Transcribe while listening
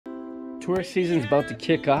Tourist season's about to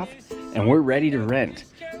kick off and we're ready to rent.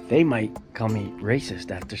 They might call me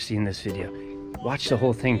racist after seeing this video. Watch the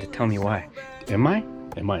whole thing to tell me why. Am I?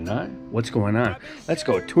 Am I not? What's going on? Let's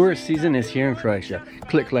go. Tourist season is here in Croatia.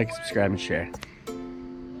 Click like, subscribe, and share.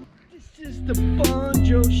 This is the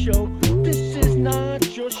Bunjo show. This is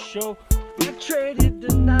not your show. I traded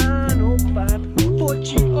the 905 for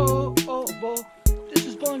G-O-O-O. This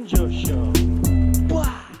is Bunjo show.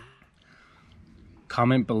 Blah.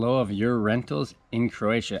 Comment below of your rentals in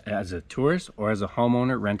Croatia as a tourist or as a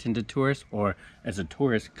homeowner renting to tourists or as a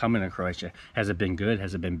tourist coming to Croatia. Has it been good?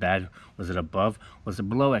 Has it been bad? Was it above? Was it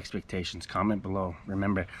below expectations? Comment below.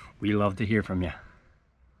 Remember, we love to hear from you.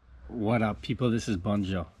 What up, people? This is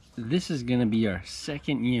Bunjo. This is going to be our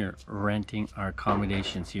second year renting our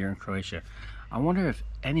accommodations here in Croatia. I wonder if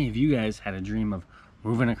any of you guys had a dream of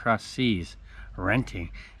moving across seas, renting,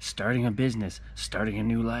 starting a business, starting a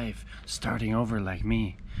new life, starting over like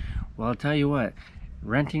me. Well, I'll tell you what,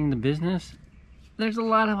 renting the business, there's a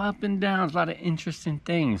lot of up and downs, a lot of interesting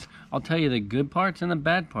things. I'll tell you the good parts and the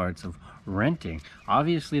bad parts of renting.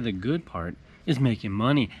 Obviously, the good part is making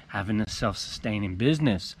money, having a self-sustaining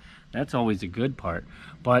business. That's always a good part.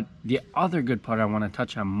 But the other good part I want to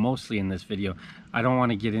touch on mostly in this video, I don't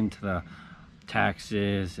want to get into the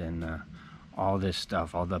taxes and all this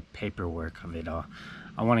stuff, all the paperwork of it all.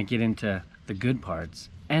 I want to get into the good parts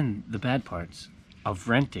and the bad parts of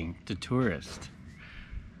renting to tourists.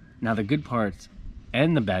 Now, the good parts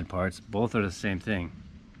and the bad parts both are the same thing.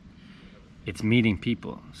 It's meeting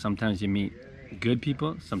people. Sometimes you meet good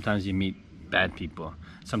people, sometimes you meet bad people.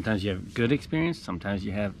 Sometimes you have good experience, sometimes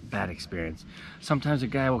you have bad experience. Sometimes a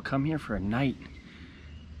guy will come here for a night,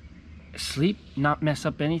 sleep, not mess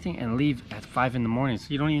up anything, and leave at 5 in the morning. So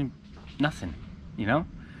you don't even, nothing, you know?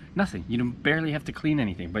 Nothing. You don't barely have to clean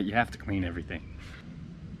anything, but you have to clean everything.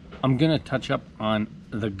 I'm gonna touch up on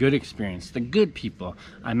the good experience, the good people.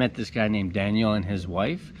 I met this guy named Daniel and his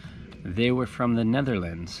wife. They were from the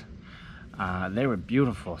Netherlands. They were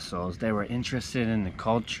beautiful souls. They were interested in the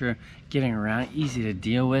culture, getting around, easy to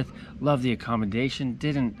deal with, loved the accommodation,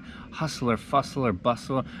 didn't hustle or fussle or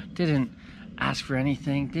bustle, didn't ask for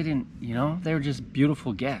anything, didn't, you know, they were just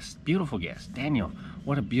beautiful guests. Beautiful guests. Daniel,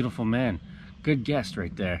 what a beautiful man. Good guest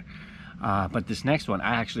right there. But this next one,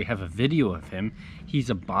 I actually have a video of him. He's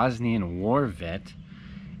a Bosnian war vet,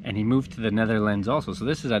 and he moved to the Netherlands also. So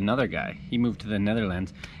this is another guy. He moved to the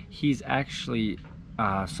Netherlands. He's actually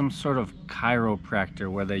some sort of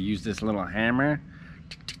chiropractor where they use this little hammer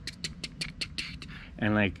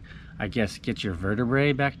and, like, I guess get your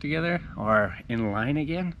vertebrae back together or in line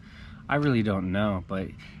again. I really don't know, but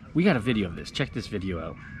we got a video of this. Check this video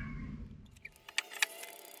out.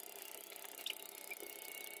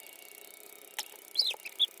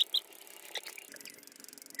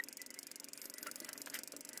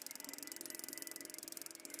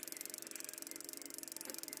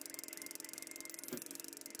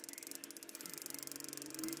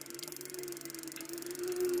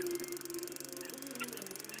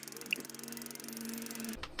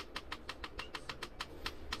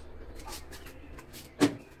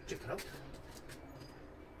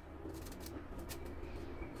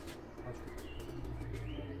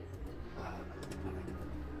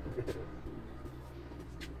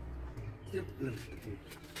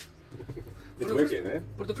 It's wicked, man.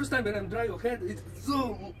 For the first time when I'm dry your head, it's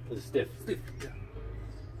so Stiff. stiff.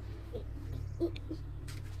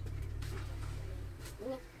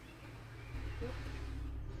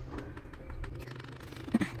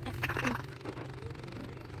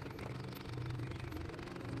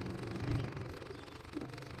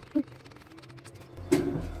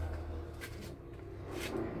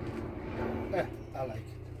 Yeah. I like it.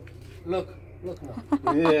 Look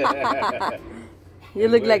now. Yeah. You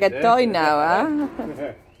look like a toy now,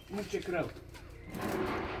 huh? Check it out.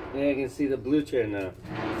 Yeah, I can see the blue chair now.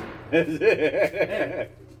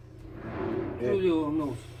 Through your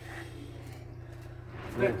nose.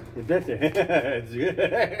 Yeah, it's better. It's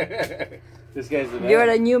good. This guy's the man. You're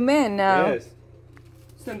a new man now. Yes.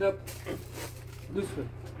 Stand up. This way.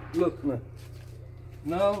 Look.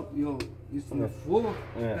 Now you is on the floor,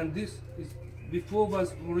 Yeah. and this is before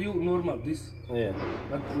was for you normal this, Yeah.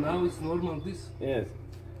 but now it's normal this. Yes.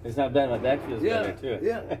 It's not bad. My back feels better too.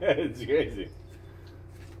 Yeah. It's crazy.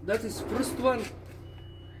 That is first one.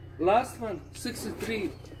 Last one,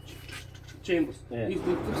 63 chambers. Yeah. Is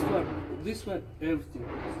the first one. This one, everything.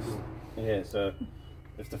 Yeah. So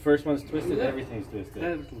if the first one's twisted, Yeah. everything's twisted.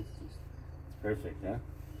 Everything is twisted. Perfect, huh?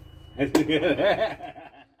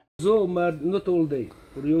 So, but not all day.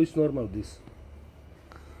 For you, it's normal this.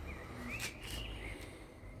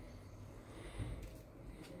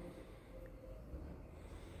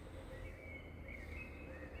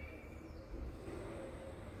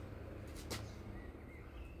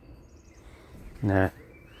 Nah.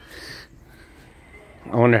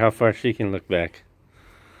 I wonder how far she can look back.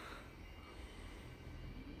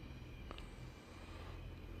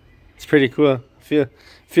 It's pretty cool.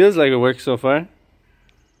 Feels like it works so far.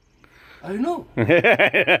 I know. And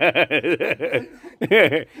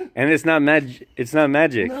it's not magic. It's not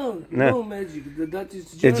magic. No magic. That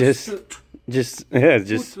is It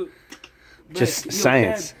just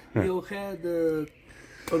science. Your head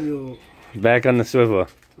on your Back on the swivel.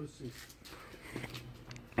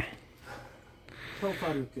 How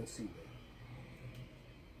far you can see?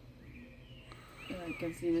 I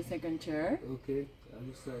can see the second chair. Okay,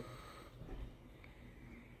 other side.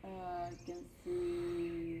 I can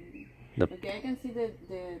see. The- Okay, I can see the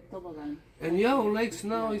toboggan. And your legs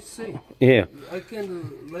now is safe. Yeah. I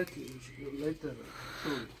can later show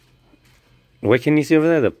you. What can you see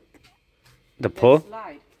over there? The pole?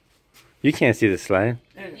 Slide. You can't see the slide.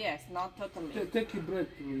 Yes, not totally. Take your breath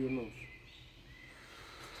through your nose.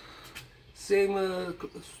 Same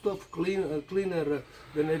stuff cleaner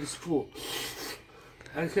than it is full.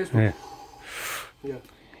 I have to, yeah.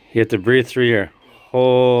 You have to breathe through your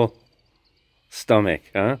whole stomach,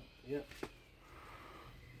 huh? Yeah.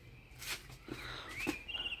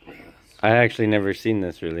 I actually never seen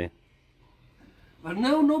this really. But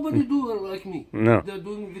now nobody do it like me. No. They're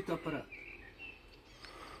doing with apparat.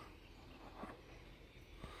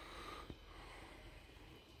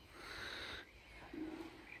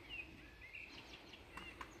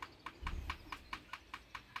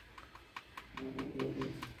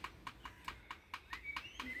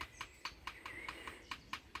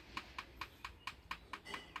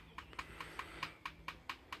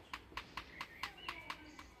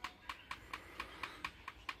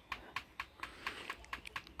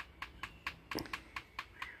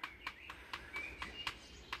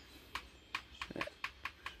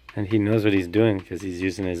 And he knows what he's doing because he's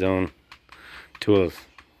using his own tools,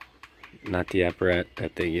 not the apparatus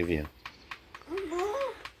that they give you.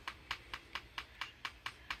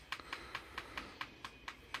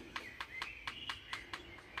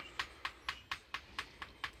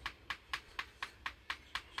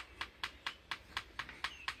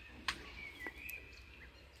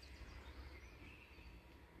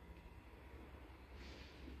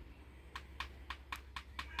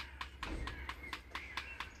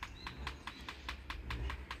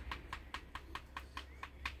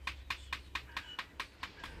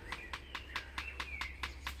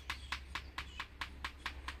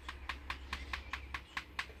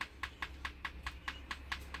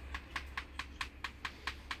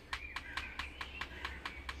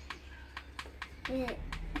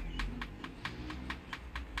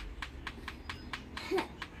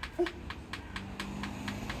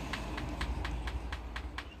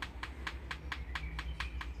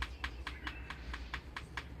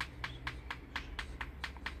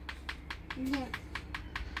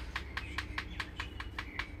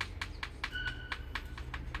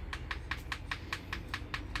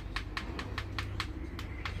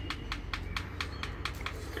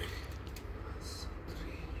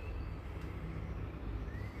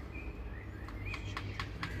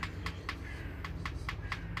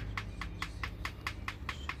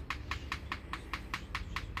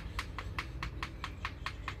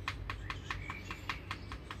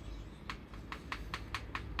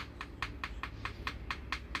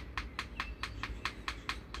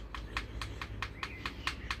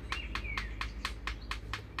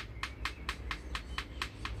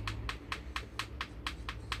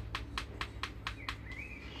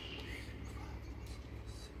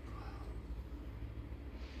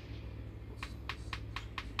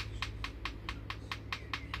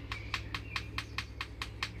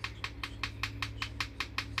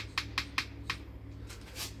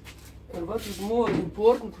 And what is more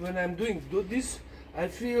important when I'm doing this, I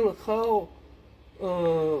feel how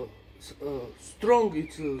strong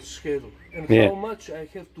it's schedule and how much I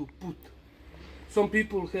have to put. Some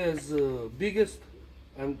people has biggest,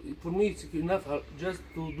 and for me it's enough just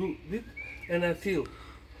to do it, and I feel.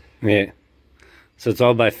 Yeah. So it's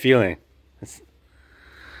all by feeling.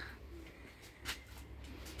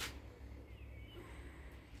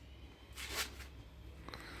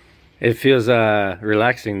 It feels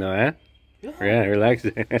relaxing though, eh? Yeah,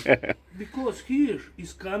 relaxing. Because here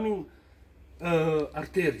is coming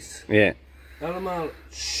arteries. Yeah. Allemaal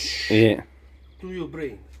Yeah. to your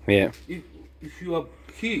brain. Yeah. If you are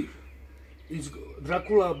here, it's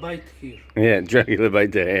Dracula bite here. Yeah, Dracula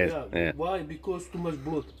bite the head. Yeah. Why? Because too much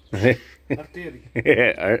blood. Artery.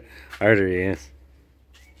 Yeah, artery, yes.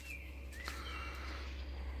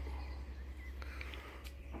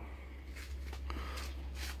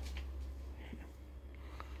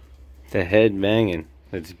 The head banging.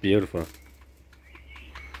 It's beautiful.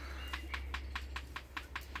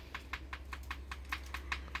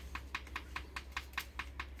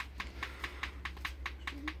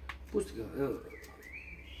 Pusti ga, evo.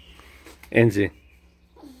 Enzi.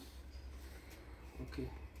 Okay.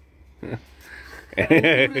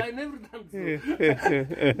 I never done so.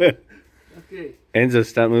 Okay. Enzo,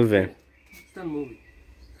 stop moving. Stand moving.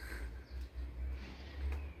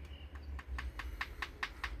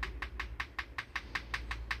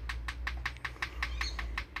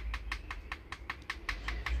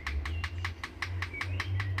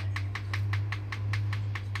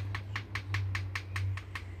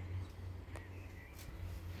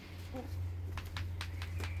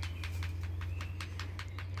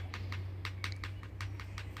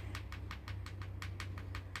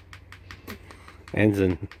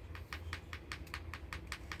 Enzo.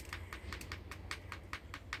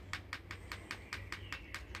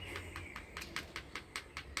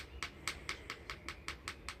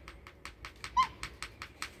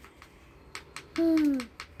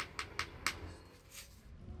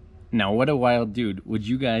 Now, what a wild dude. Would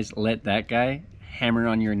you guys let that guy hammer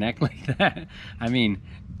on your neck like that? I mean,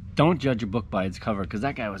 don't judge a book by its cover, because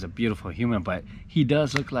that guy was a beautiful human, but he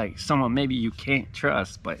does look like someone maybe you can't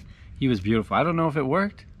trust, but he was beautiful. I don't know if it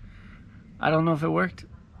worked. I don't know if it worked.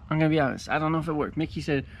 I'm gonna be honest, I don't know if it worked. Mickey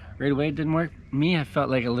said right away it didn't work. Me, I felt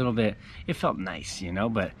like a little bit, it felt nice, you know,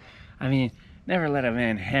 but I mean, never let a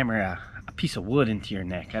man hammer a piece of wood into your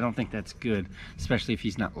neck. I don't think that's good, especially if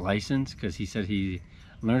he's not licensed, because he said he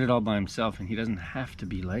learned it all by himself and he doesn't have to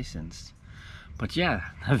be licensed. But yeah,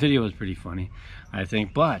 that video was pretty funny, I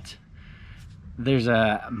think. But there's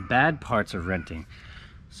bad parts of renting.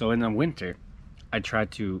 So in the winter, I tried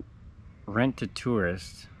to rent to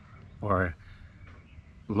tourists or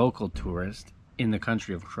local tourists in the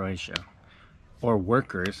country of Croatia, or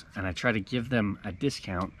workers, and I try to give them a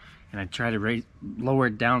discount, and I try to lower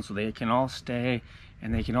it down so they can all stay,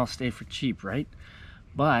 and they can all stay for cheap, right?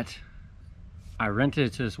 But I rented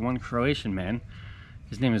it to this one Croatian man.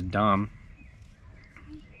 His name is Dom,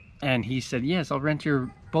 and he said, yes, I'll rent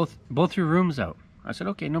your both your rooms out. I said,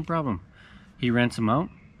 okay, no problem. He rents them out.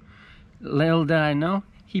 Little did I know,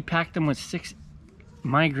 he packed them with 6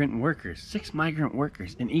 migrant workers. 6 migrant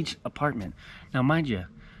workers in each apartment. Now mind you,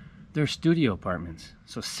 they're studio apartments,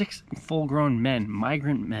 so 6 full-grown men,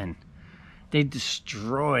 migrant men. They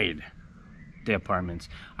destroyed the apartments.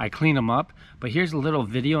 I cleaned them up, but here's a little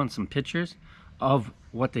video and some pictures of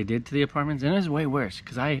what they did to the apartments, and it was way worse,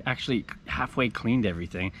 because I actually halfway cleaned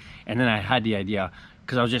everything, and then I had the idea,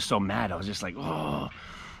 because I was just so mad. I was just like, oh,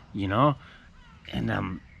 you know, and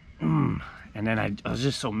then I was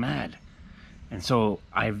just so mad. And so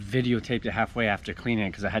I videotaped it halfway after cleaning it,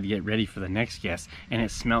 because I had to get ready for the next guest, and it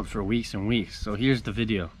smelled for weeks and weeks. So here's the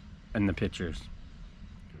video and the pictures.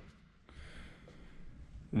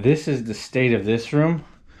 This is the state of this room.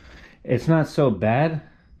 It's not so bad,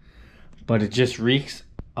 but it just reeks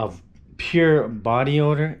of pure body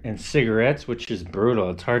odor and cigarettes, which is brutal.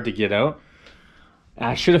 It's hard to get out.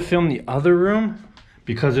 I should have filmed the other room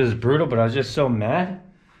because it was brutal, but I was just so mad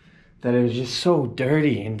that it was just so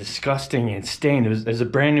dirty and disgusting and stained. It was a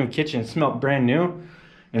brand new kitchen. It smelled brand new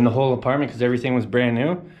in the whole apartment because everything was brand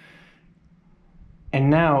new. And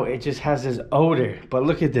now it just has this odor. But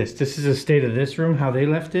look at this. This is the state of this room, how they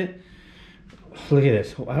left it. Look at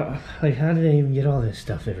this. Like, how did they even get all this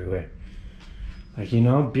stuff everywhere? Like, you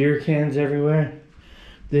know, beer cans everywhere.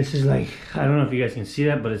 This is like, I don't know if you guys can see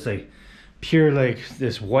that, but it's like pure, like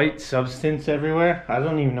this white substance everywhere. I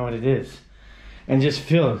don't even know what it is. And just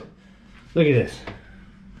filled. Look at this.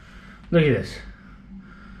 Look at this.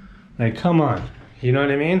 Like, come on. You know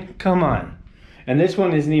what I mean? Come on. And this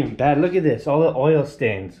one isn't even bad. Look at this. All the oil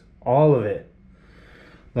stains. All of it.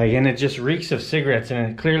 Like, and it just reeks of cigarettes.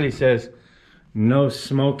 And it clearly says, no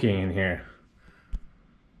smoking in here.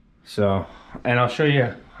 So, and I'll show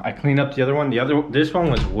you. I cleaned up the other one. This one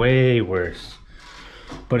was way worse.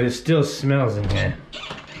 But it still smells in here.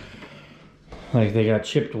 Like, they got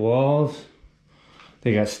chipped walls.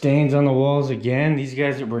 They got stains on the walls again. These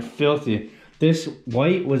guys were filthy. This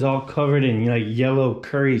white was all covered in like yellow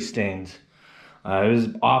curry stains. It was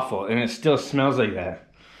awful, and it still smells like that.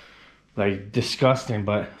 Like, disgusting,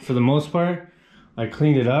 but for the most part, I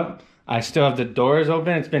cleaned it up. I still have the doors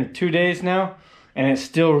open. It's been 2 days now, and it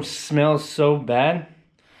still smells so bad.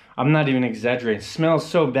 I'm not even exaggerating. It smells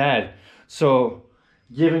so bad. So,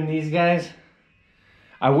 given these guys,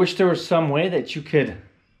 I wish there was some way that you could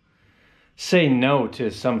say no to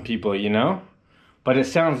some people, you know? But it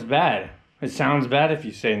sounds bad. It sounds bad if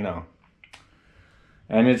you say no.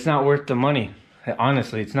 And it's not worth the money.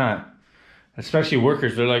 Honestly, it's not. especially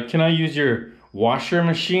workers. They're like, can I use your washer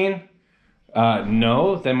machine?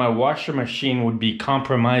 No, then my washer machine would be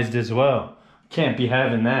compromised as well. Can't be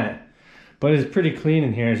having that. But it's pretty clean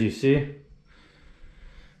in here, as you see.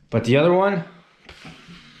 But the other one,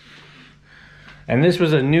 and this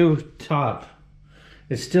was a new top.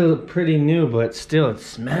 It's still pretty new, but still it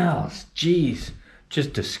smells. Jeez,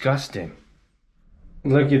 just disgusting.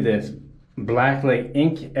 Look at this. Black like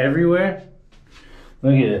ink everywhere.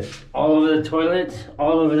 Look at this. All over the toilet,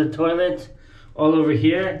 all over the toilet, all over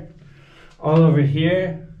here, all over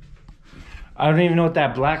here. I don't even know what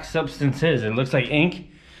that black substance is. It looks like ink.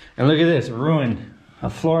 And look at this, ruined. A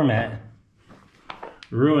floor mat.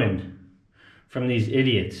 Ruined from these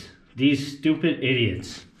idiots. These stupid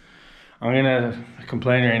idiots. I'm gonna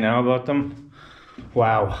complain right now about them.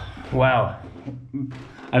 Wow. Wow.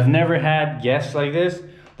 I've never had guests like this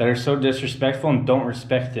that are so disrespectful and don't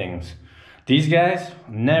respect things. These guys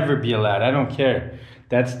never be allowed. I don't care.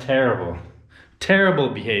 That's terrible. Terrible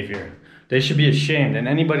behavior. They should be ashamed. And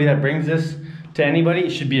anybody that brings this to anybody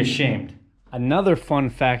should be ashamed. Another fun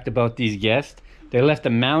fact about these guests, they left a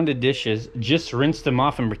mound of dishes, just rinsed them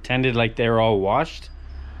off and pretended like they were all washed.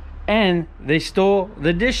 And they stole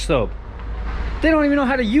the dish soap. They don't even know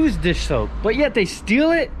how to use dish soap, but yet they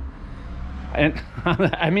steal it. And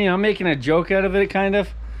I mean, I'm making a joke out of it kind of,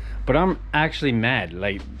 but I'm actually mad.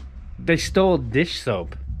 Like, they stole dish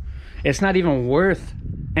soap. It's not even worth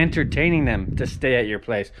entertaining them to stay at your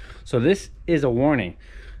place. So this is a warning.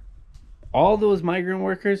 All those migrant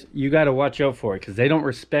workers, you got to watch out for it, because they don't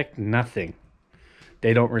respect nothing.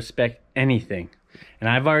 They don't respect anything. And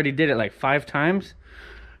I've already did it like 5 times,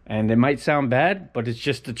 and it might sound bad, but it's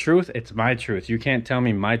just the truth. It's my truth. You can't tell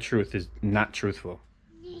me my truth is not truthful.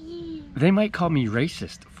 They might call me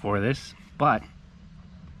racist for this, but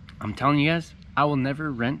I'm telling you guys, I will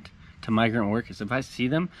never rent to migrant workers. If I see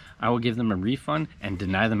them, I will give them a refund and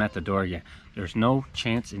deny them at the door again. There's no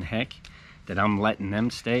chance in heck that I'm letting them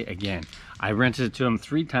stay again. I rented it to them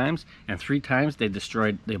 3 times, and 3 times they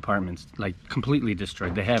destroyed the apartments, like completely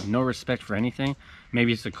destroyed. They have no respect for anything.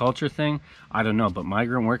 Maybe it's a culture thing, I don't know, but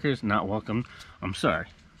migrant workers, not welcome. I'm sorry,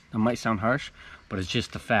 that might sound harsh, but it's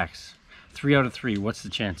just the facts. 3 out of 3, what's the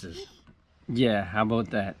chances? Yeah, how about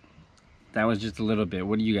that? That was just a little bit.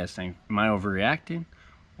 What do you guys think? Am I overreacting?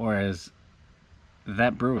 Or is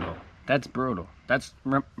that brutal? That's brutal. That's,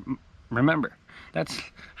 remember, that's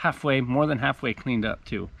halfway, more than halfway cleaned up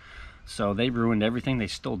too. So they ruined everything. They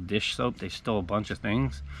stole dish soap. They stole a bunch of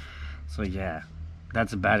things. So yeah,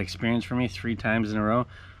 that's a bad experience for me 3 times in a row.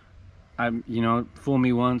 You know, fool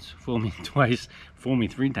me once, fool me twice, fool me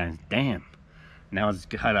 3 times. Damn. Now it's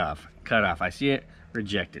cut off. Cut off. I see it,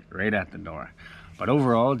 reject it right at the door. But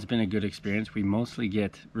overall, it's been a good experience. We mostly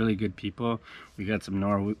get really good people. We got some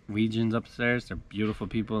Norwegians upstairs. They're beautiful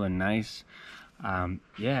people. They're nice.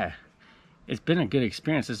 Yeah, it's been a good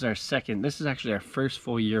experience. This is actually our first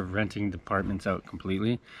full year of renting apartments out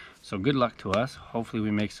completely. So good luck to us. Hopefully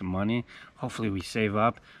we make some money. Hopefully we save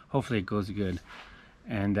up. Hopefully it goes good.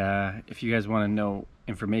 And if you guys want to know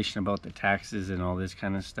information about the taxes and all this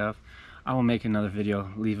kind of stuff, I will make another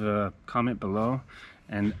video. Leave a comment below,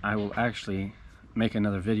 and I will actually make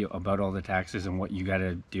another video about all the taxes and what you got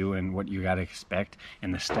to do and what you got to expect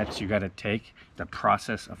and the steps you got to take, the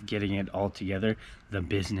process of getting it all together, the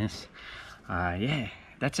business. Yeah,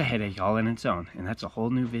 that's a headache all in its own, and that's a whole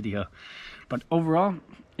new video. But overall,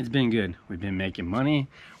 it's been good. We've been making money,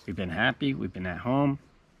 we've been happy, we've been at home,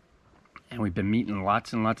 and we've been meeting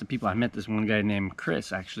lots and lots of people. I met this one guy named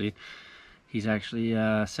Chris, actually. He's actually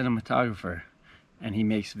a cinematographer, and he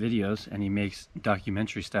makes videos, and he makes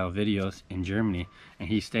documentary style videos in Germany, and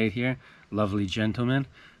he stayed here. Lovely gentleman.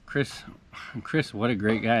 Chris, what a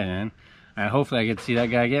great guy, man. And hopefully I get to see that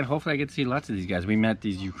guy again. Hopefully I get to see lots of these guys. We met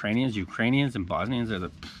these Ukrainians and Bosnians are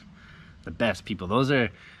the best people. Those are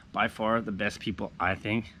by far the best people, I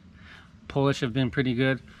think. Polish have been pretty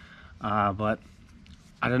good, but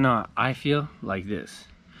I don't know. I feel like this.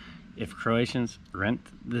 If Croatians rent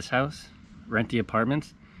this house, rent the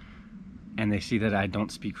apartments, and they see that I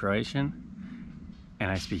don't speak Croatian and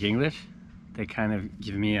I speak English, they kind of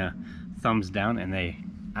give me a thumbs down, and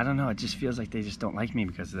I don't know, it just feels like they just don't like me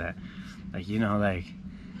because of that. Like, you know, like,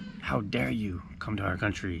 how dare you come to our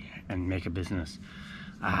country and make a business?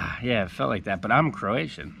 Yeah, it felt like that, but I'm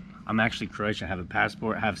Croatian. I'm actually Croatian. I have a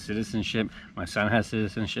passport, I have citizenship. My son has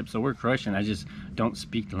citizenship, so we're Croatian. I just don't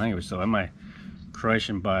speak the language. So am I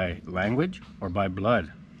Croatian by language or by blood?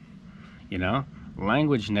 You know?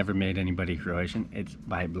 Language never made anybody Croatian. It's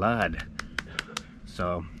by blood.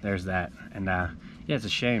 So there's that. And yeah, it's a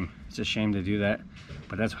shame. It's a shame to do that,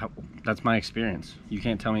 but that's my experience. You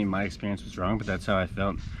can't tell me my experience was wrong, but that's how I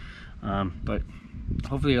felt. But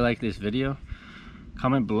hopefully you like this video.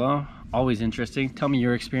 Comment below, always interesting. Tell me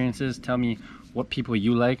your experiences, tell me what people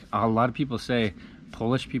you like. A lot of people say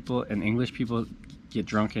Polish people and English people get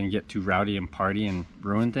drunk and get too rowdy and party and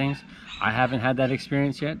ruin things. I haven't had that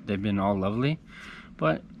experience yet. They've been all lovely.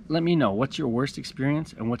 But let me know, what's your worst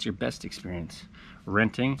experience and what's your best experience?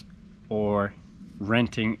 Renting or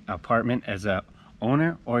renting apartment as a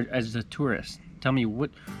owner or as a tourist? Tell me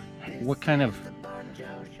what kind of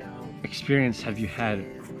experience have you had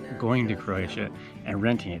going to Croatia and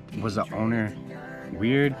renting it? Was the owner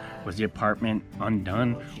weird? Was the apartment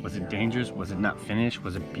undone? Was it dangerous? Was it not finished?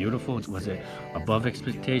 Was it beautiful? Was it above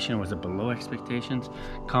expectation? Was it below expectations?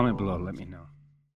 Comment below, let me know.